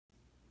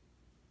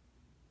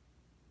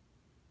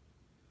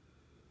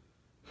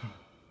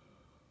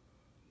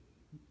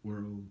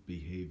World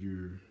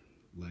Behavior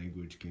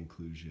Language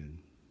Conclusion.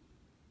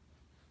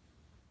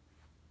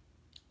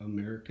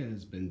 America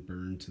has been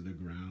burned to the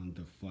ground,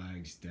 the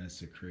flags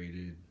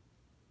desecrated,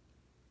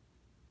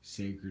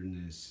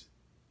 sacredness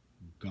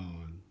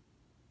gone.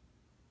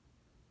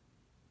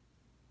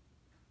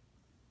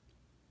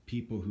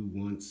 People who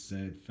once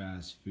said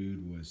fast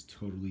food was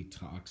totally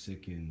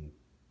toxic and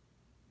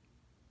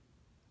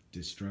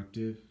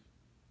destructive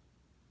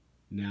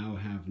now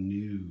have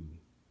new,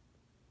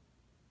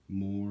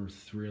 more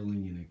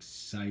thrilling and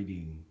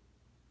exciting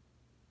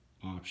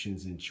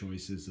options and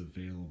choices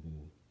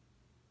available.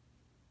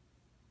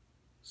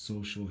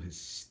 Social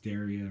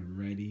hysteria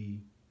ready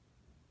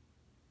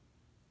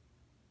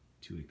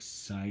to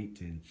excite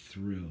and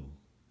thrill,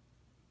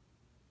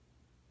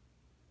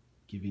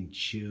 giving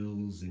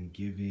chills and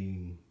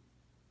giving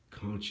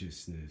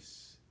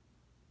consciousness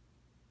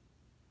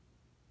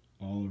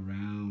all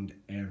around,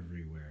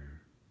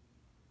 everywhere.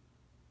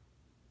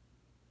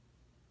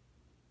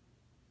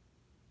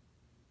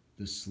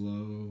 The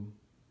slow,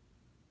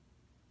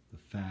 the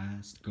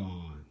fast,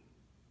 gone.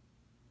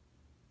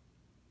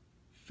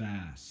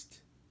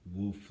 Fast,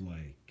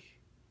 wolf-like.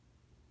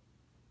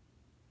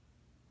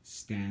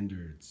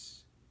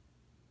 Standards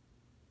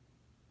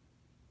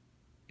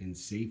and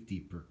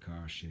safety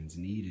precautions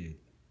needed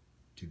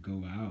to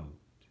go out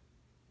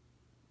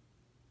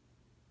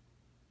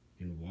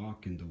and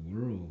walk in the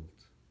world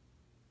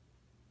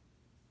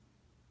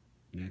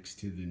next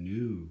to the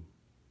new,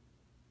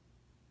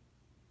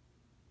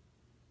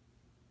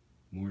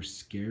 more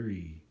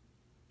scary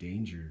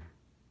danger,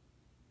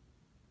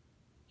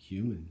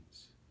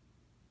 humans.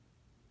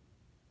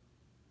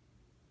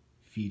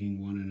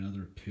 Feeding one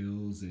another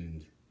pills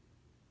and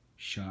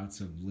shots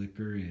of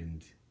liquor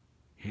and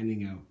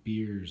handing out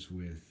beers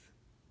with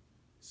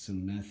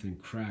some meth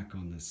and crack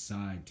on the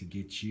side to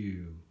get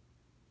you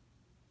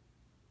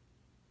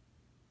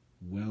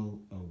well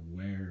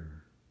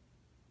aware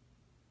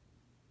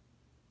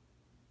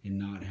and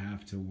not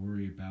have to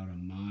worry about a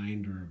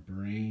mind or a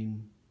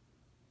brain,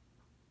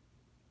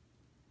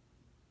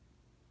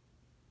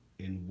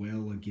 and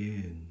well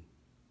again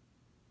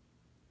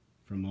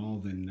from all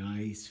the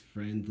nice,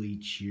 friendly,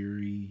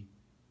 cheery,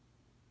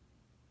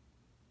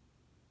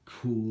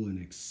 cool and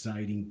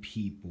exciting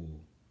people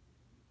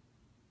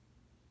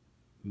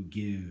who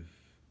give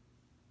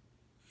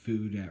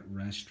food at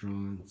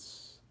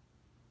restaurants,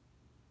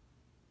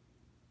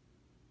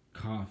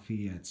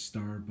 coffee at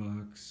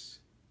Starbucks,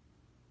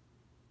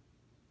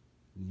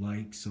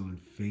 likes on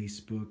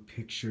Facebook,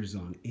 pictures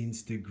on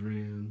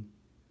Instagram,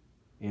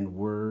 and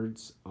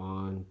words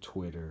on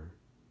Twitter.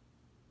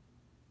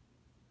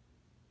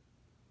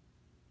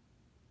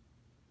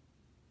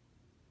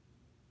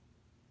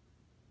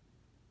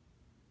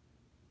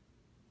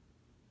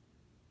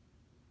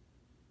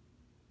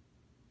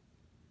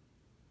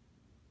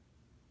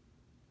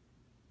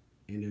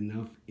 And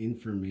enough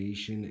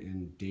information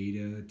and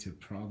data to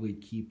probably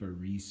keep a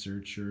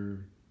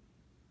researcher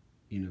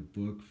in a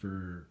book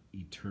for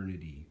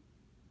eternity.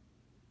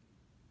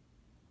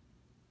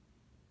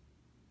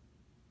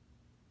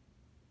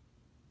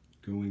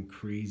 Going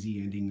crazy,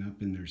 ending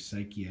up in their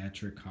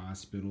psychiatric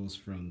hospitals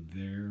from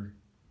their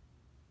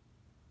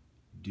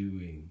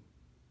doing,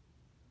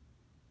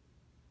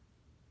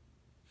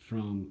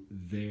 from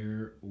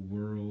their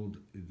world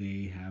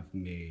they have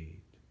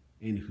made.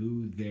 And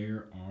who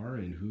there are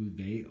and who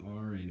they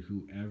are and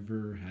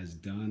whoever has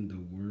done the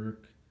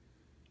work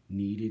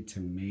needed to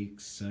make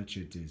such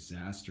a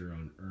disaster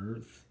on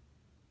earth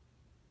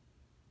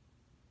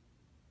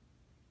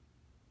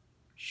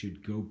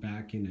should go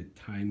back in a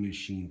time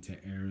machine to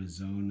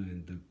Arizona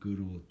in the good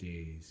old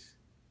days,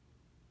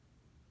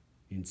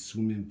 in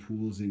swimming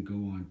pools and go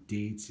on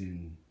dates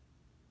in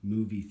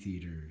movie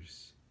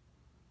theaters,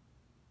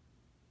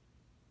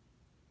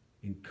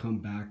 and come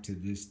back to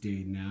this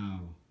day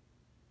now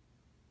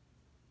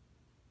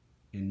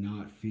and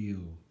not feel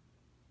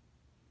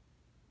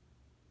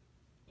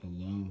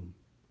alone.